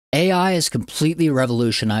AI is completely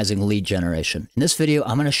revolutionizing lead generation. In this video,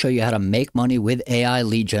 I'm going to show you how to make money with AI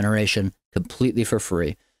lead generation completely for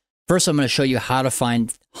free. First, I'm going to show you how to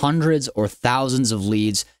find hundreds or thousands of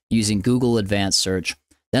leads using Google Advanced Search.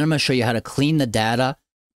 Then I'm going to show you how to clean the data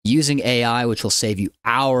using AI, which will save you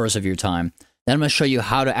hours of your time. Then I'm going to show you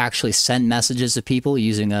how to actually send messages to people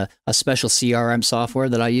using a special CRM software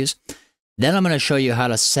that I use. Then I'm going to show you how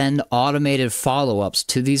to send automated follow-ups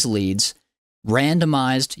to these leads,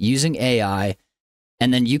 randomized using AI,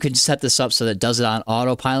 and then you can set this up so that it does it on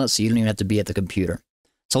autopilot so you don't even have to be at the computer.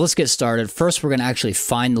 So let's get started. First, we're going to actually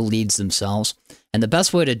find the leads themselves. And the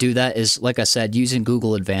best way to do that is, like I said, using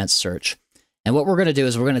Google Advanced Search. And what we're going to do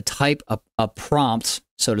is we're going to type a prompt,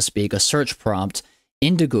 so to speak, a search prompt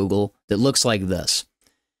into Google that looks like this.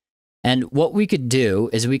 And what we could do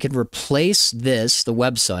is we could replace this, the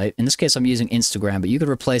website, in this case I'm using Instagram, but you could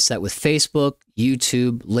replace that with Facebook,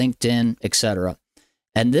 YouTube, LinkedIn, etc.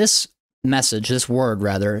 And this message, this word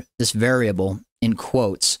rather, this variable in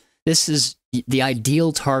quotes, this is the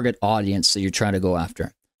ideal target audience that you're trying to go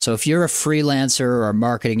after. So if you're a freelancer or a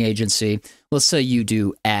marketing agency, let's say you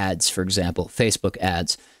do ads, for example, Facebook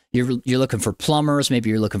ads. You're looking for plumbers, maybe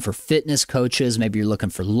you're looking for fitness coaches, maybe you're looking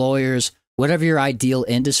for lawyers. Whatever your ideal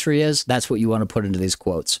industry is, that's what you want to put into these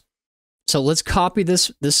quotes. So let's copy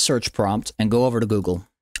this search prompt and go over to Google.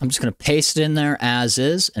 I'm just going to paste it in there as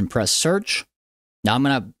is and press search. Now I'm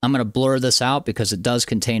going to blur this out because it does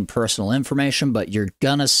contain personal information, but you're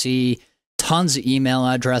going to see tons of email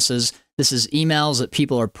addresses. This is emails that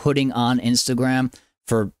people are putting on Instagram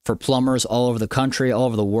for plumbers all over the country, all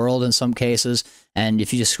over the world in some cases. And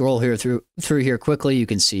if you just scroll here through here quickly, you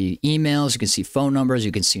can see emails, you can see phone numbers,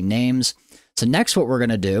 you can see names. So next what we're going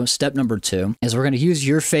to do, step number 2, is we're going to use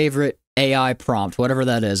your favorite AI prompt, whatever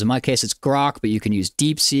that is. In my case, it's Grok, but you can use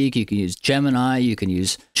DeepSeek, you can use Gemini, you can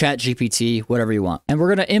use ChatGPT, whatever you want. And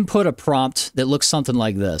we're going to input a prompt that looks something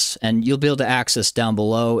like this. And you'll be able to access down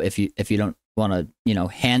below if you don't want to,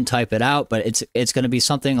 hand type it out, but it's going to be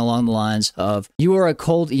something along the lines of, you are a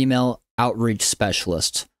cold email outreach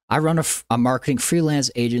specialist. I run a marketing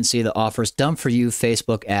freelance agency that offers done-for-you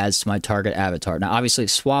Facebook ads to my target avatar. Now, obviously,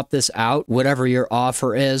 swap this out. Whatever your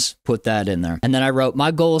offer is, put that in there. And then I wrote,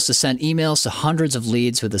 my goal is to send emails to hundreds of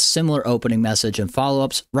leads with a similar opening message and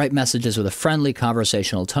follow-ups, write messages with a friendly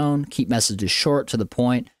conversational tone, keep messages short to the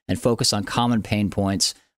point, and focus on common pain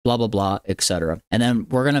points, blah, blah, blah, etc. And then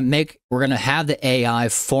we're going to have the AI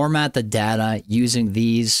format the data using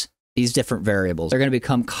these different variables. They're going to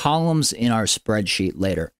become columns in our spreadsheet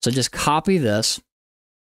later. So just copy this,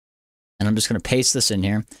 and I'm just going to paste this in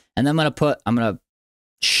here. And then I'm going to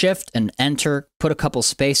shift and enter, put a couple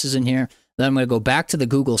spaces in here. Then I'm going to go back to the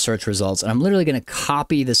Google search results, and I'm literally going to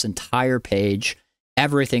copy this entire page,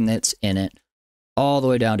 everything that's in it, all the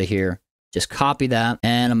way down to here. Just copy that,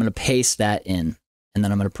 and I'm going to paste that in. And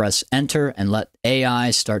then I'm going to press enter and let AI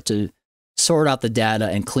start to sort out the data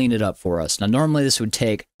and clean it up for us. Now, normally this would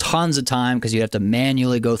take tons of time because you have to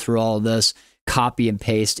manually go through all of this, copy and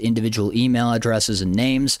paste individual email addresses and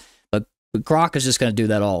names. But Grok is just going to do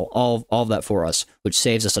that all of that for us, which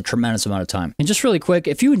saves us a tremendous amount of time. And just really quick,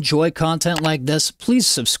 if you enjoy content like this, please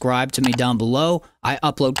subscribe to me down below. I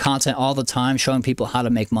upload content all the time showing people how to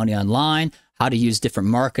make money online, how to use different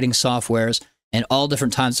marketing softwares, and all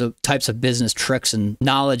different types of business tricks and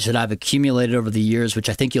knowledge that I've accumulated over the years, which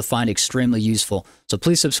I think you'll find extremely useful. So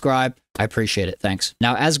please subscribe. I appreciate it. Thanks.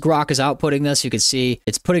 Now, as Grok is outputting this, you can see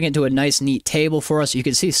it's putting it into a nice, neat table for us. You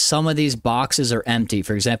can see some of these boxes are empty.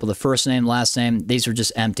 For example, the first name, last name, these are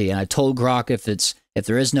just empty. And I told Grok if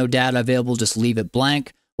there is no data available, just leave it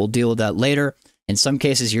blank. We'll deal with that later. In some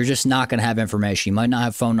cases, you're just not going to have information. You might not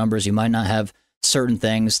have phone numbers. You might not have certain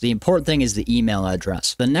things. The important thing is the email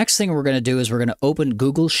address. The next thing we're going to do is we're going to open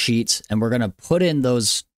Google Sheets, and we're going to put in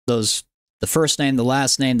the first name, the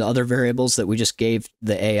last name, the other variables that we just gave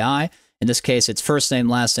the AI. In this case, it's first name,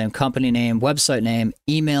 last name, company name, website name,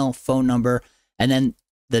 email, phone number, and then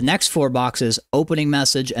the next 4 boxes, opening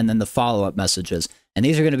message, and then the follow-up messages. And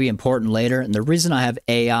these are going to be important later. And the reason I have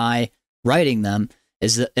AI writing them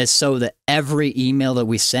is so that every email that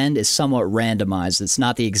we send is somewhat randomized. It's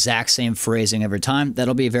not the exact same phrasing every time.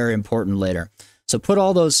 That'll be very important later. So put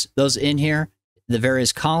all those in here, the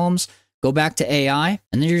various columns, go back to AI,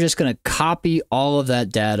 and then you're just going to copy all of that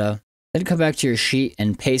data, then come back to your sheet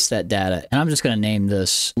and paste that data. And I'm just going to name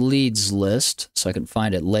this leads list so I can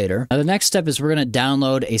find it later. Now, the next step is we're going to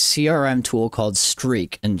download a CRM tool called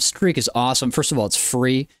Streak. And Streak is awesome. First of all, it's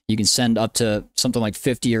free. You can send up to something like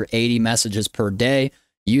 50 or 80 messages per day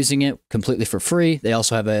using it completely for free. They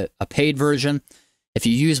also have a paid version. If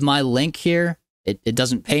you use my link here, It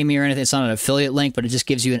doesn't pay me or anything. It's not an affiliate link, but it just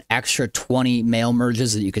gives you an extra 20 mail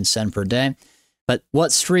merges that you can send per day. But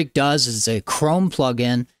what Streak does is it's a Chrome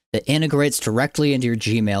plugin that integrates directly into your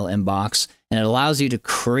Gmail inbox, and it allows you to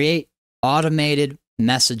create automated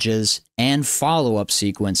messages and follow-up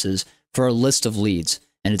sequences for a list of leads.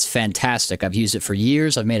 And it's fantastic. I've used it for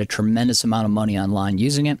years. I've made a tremendous amount of money online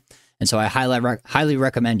using it. And so I highly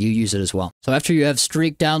recommend you use it as well. So after you have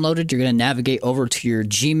Streak downloaded, you're going to navigate over to your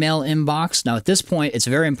Gmail inbox. Now at this point, it's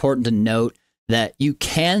very important to note that you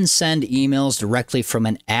can send emails directly from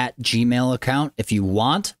an @Gmail account if you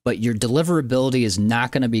want, but your deliverability is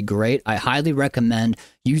not going to be great. I highly recommend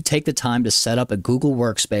you take the time to set up a Google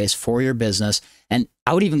Workspace for your business. And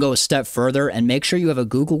I would even go a step further and make sure you have a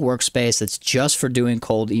Google Workspace that's just for doing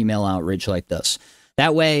cold email outreach like this.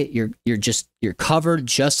 That way, you're covered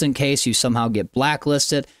just in case you somehow get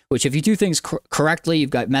blacklisted, which if you do things correctly, you've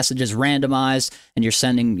got messages randomized and you're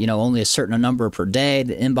sending, you know, only a certain number per day,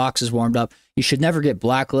 the inbox is warmed up, you should never get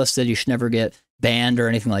blacklisted, you should never get banned or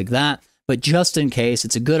anything like that. But just in case,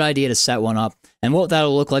 it's a good idea to set one up. And what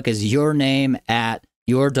that'll look like is your name at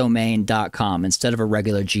yourdomain.com instead of a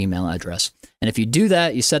regular Gmail address. And if you do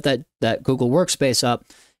that, you set that Google Workspace up,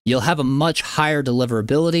 you'll have a much higher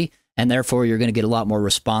deliverability, and therefore you're going to get a lot more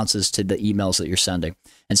responses to the emails that you're sending.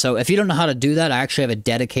 And so if you don't know how to do that, I actually have a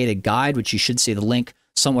dedicated guide, which you should see the link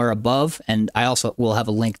somewhere above. And I also will have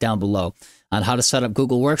a link down below on how to set up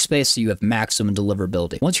Google Workspace so you have maximum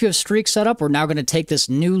deliverability. Once you have Streak set up, we're now going to take this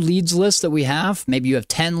new leads list that we have. Maybe you have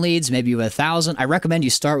 10 leads, maybe you have 1,000. I recommend you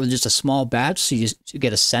start with just a small batch so you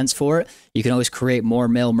get a sense for it. You can always create more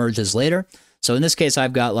mail merges later. So in this case,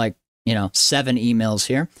 I've got like, you know, 7 emails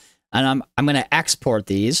here. And I'm going to export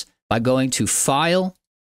these by going to File,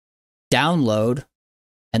 Download,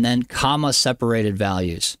 and then comma separated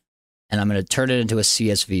values. And I'm going to turn it into a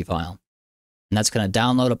CSV file. And that's going to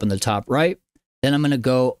download up in the top right. Then I'm going to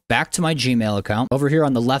go back to my Gmail account. Over here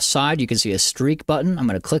on the left side, you can see a Streak button. I'm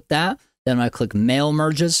going to click that. Then I'm going to click Mail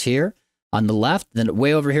Merges here on the left. Then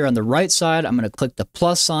way over here on the right side, I'm going to click the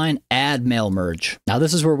plus sign, Add Mail Merge. Now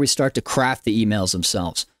this is where we start to craft the emails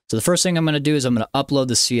themselves. So the first thing I'm going to do is I'm going to upload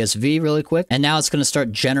the CSV really quick. And now it's going to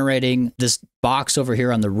start generating this box over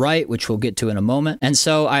here on the right, which we'll get to in a moment. And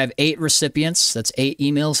so I have 8 recipients. That's 8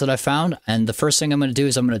 emails that I found. And the first thing I'm going to do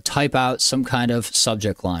is I'm going to type out some kind of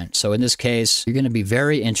subject line. So in this case, you're going to be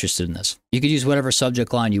very interested in this. You could use whatever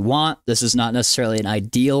subject line you want. This is not necessarily an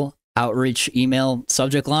ideal outreach email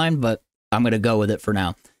subject line, but I'm going to go with it for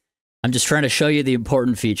now. I'm just trying to show you the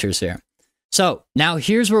important features here. So now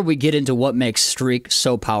here's where we get into what makes Streak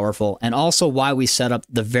so powerful and also why we set up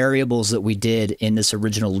the variables that we did in this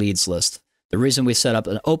original leads list. The reason we set up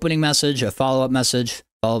an opening message, a follow-up message,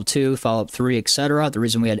 follow-up 2, follow-up 3, etc. The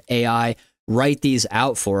reason we had AI write these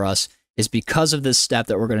out for us is because of this step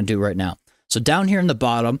that we're going to do right now. So down here in the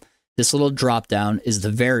bottom, this little drop down is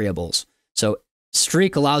the variables. So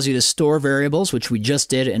Streak allows you to store variables, which we just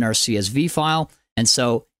did in our CSV file. And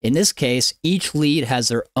so in this case, each lead has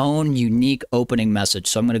their own unique opening message.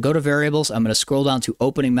 So I'm going to go to variables. I'm going to scroll down to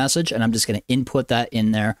opening message, and I'm just going to input that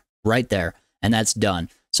in there right there. And that's done.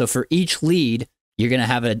 So for each lead, you're going to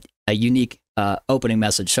have a unique opening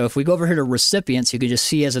message. So if we go over here to recipients, you can just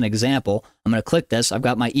see as an example, I'm going to click this. I've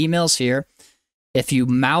got my emails here. If you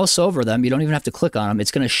mouse over them, you don't even have to click on them.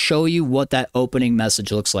 It's going to show you what that opening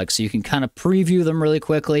message looks like. So you can kind of preview them really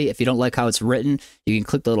quickly. If you don't like how it's written, you can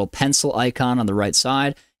click the little pencil icon on the right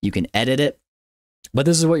side. You can edit it. But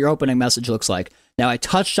this is what your opening message looks like. Now, I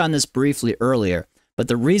touched on this briefly earlier, but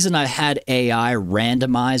the reason I had AI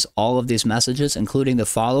randomize all of these messages, including the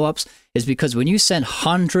follow-ups, is because when you send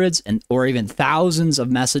hundreds or even thousands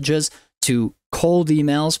of messages to cold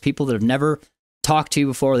emails, people that have never talked to you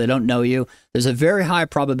before, they don't know you, there's a very high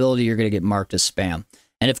probability you're going to get marked as spam.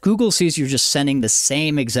 And if Google sees you're just sending the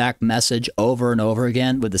same exact message over and over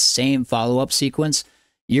again with the same follow-up sequence,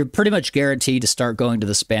 you're pretty much guaranteed to start going to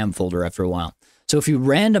the spam folder after a while. So if you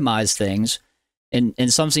randomize things, in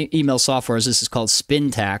some email softwares, this is called spin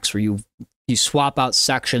tax, where you swap out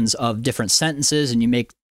sections of different sentences and you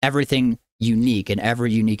make everything unique in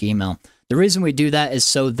every unique email. The reason we do that is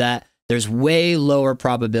so that there's way lower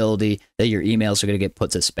probability that your emails are going to get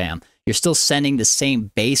put to spam. You're still sending the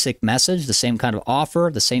same basic message, the same kind of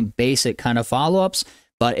offer, the same basic kind of follow-ups,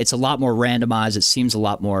 but it's a lot more randomized. It seems a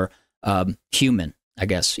lot more human, I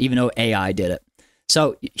guess, even though AI did it.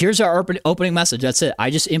 So here's our opening message. That's it. I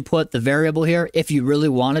just input the variable here. If you really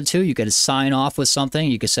wanted to, you could sign off with something.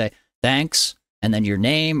 You could say, thanks, and then your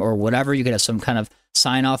name or whatever. You could have some kind of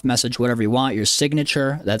sign-off message, whatever you want, your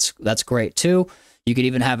signature. That's great too. You could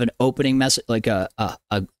even have an opening message, like a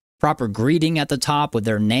proper greeting at the top with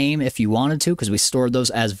their name if you wanted to, because we stored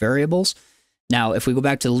those as variables. Now, if we go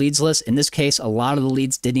back to the leads list, in this case, a lot of the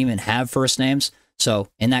leads didn't even have first names. So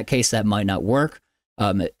in that case, that might not work.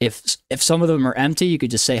 If some of them are empty, you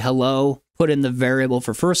could just say hello, put in the variable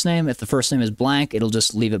for first name. If the first name is blank, it'll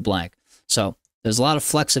just leave it blank. So there's a lot of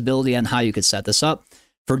flexibility on how you could set this up.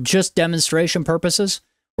 For just demonstration purposes,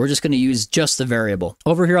 we're just going to use just the variable.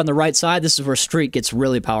 Over here on the right side, this is where Streak gets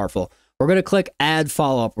really powerful. We're going to click add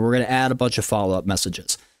follow-up. We're going to add a bunch of follow-up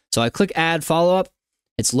messages. So I click add follow-up.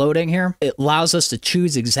 It's loading here. It allows us to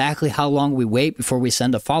choose exactly how long we wait before we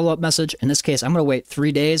send a follow-up message. In this case, I'm going to wait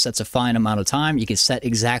 3 days. That's a fine amount of time. You can set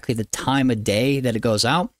exactly the time of day that it goes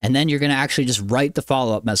out. And then you're going to actually just write the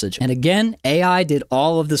follow-up message. And again, AI did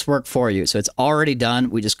all of this work for you. So it's already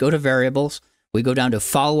done. We just go to variables. We go down to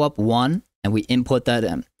follow-up 1 and we input that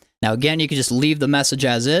in. Now, again, you can just leave the message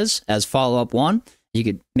as is, as follow-up 1. You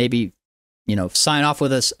could maybe, sign off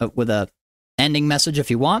with a ending message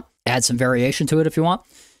if you want. Add some variation to it if you want.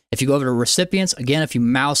 If you go over to recipients, again, if you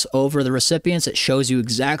mouse over the recipients, it shows you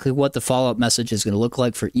exactly what the follow-up message is going to look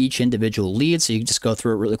like for each individual lead. So you can just go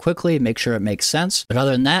through it really quickly, make sure it makes sense. But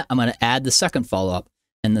other than that, I'm going to add the second follow-up.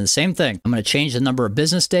 And then the same thing. I'm going to change the number of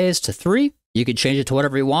business days to 3. You could change it to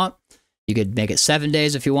whatever you want. You could make it 7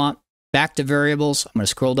 days if you want. Back to variables. I'm going to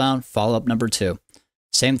scroll down, follow-up number 2.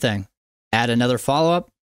 Same thing. Add another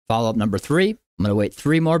follow-up, follow-up number 3. I'm going to wait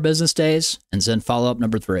 3 more business days and send follow-up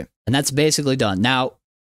number 3. And that's basically done. Now,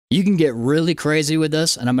 you can get really crazy with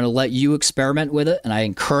this, and I'm going to let you experiment with it, and I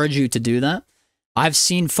encourage you to do that. I've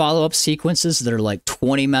seen follow-up sequences that are like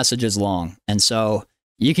 20 messages long, and so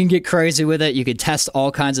you can get crazy with it. You can test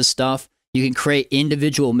all kinds of stuff. You can create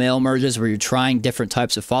individual mail merges where you're trying different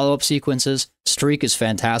types of follow-up sequences. Streak is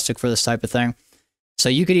fantastic for this type of thing. So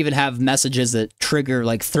you could even have messages that trigger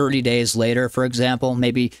like 30 days later, for example.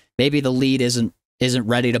 Maybe the lead isn't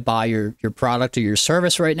ready to buy your product or your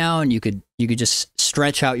service right now, and you could just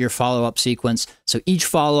stretch out your follow-up sequence. So each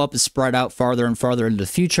follow-up is spread out farther and farther into the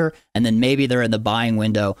future, and then maybe they're in the buying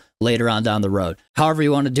window later on down the road. However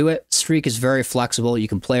you want to do it, Streak is very flexible. You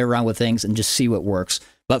can play around with things and just see what works.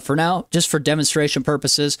 But for now, just for demonstration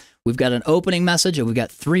purposes, we've got an opening message and we've got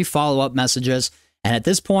 3 follow-up messages. And at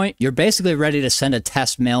this point, you're basically ready to send a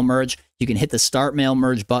test mail merge. You can hit the start mail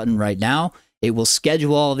merge button right now. It will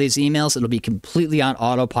schedule all of these emails. It'll be completely on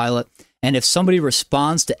autopilot. And if somebody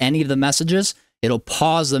responds to any of the messages, it'll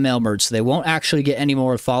pause the mail merge. So they won't actually get any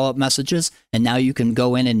more follow-up messages. And now you can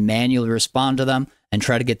go in and manually respond to them and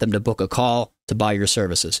try to get them to book a call to buy your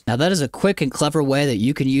services. Now, that is a quick and clever way that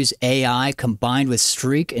you can use AI combined with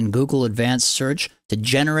Streak and Google Advanced Search to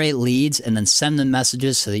generate leads and then send them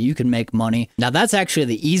messages so that you can make money. Now, that's actually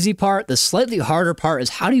the easy part. The slightly harder part is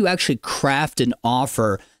how do you actually craft an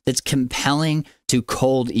offer that's compelling to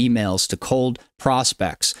cold emails, to cold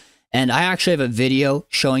prospects? And I actually have a video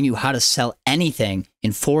showing you how to sell anything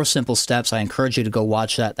in 4 simple steps. I encourage you to go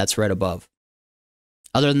watch that. That's right above.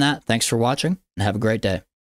 Other than that, thanks for watching and have a great day.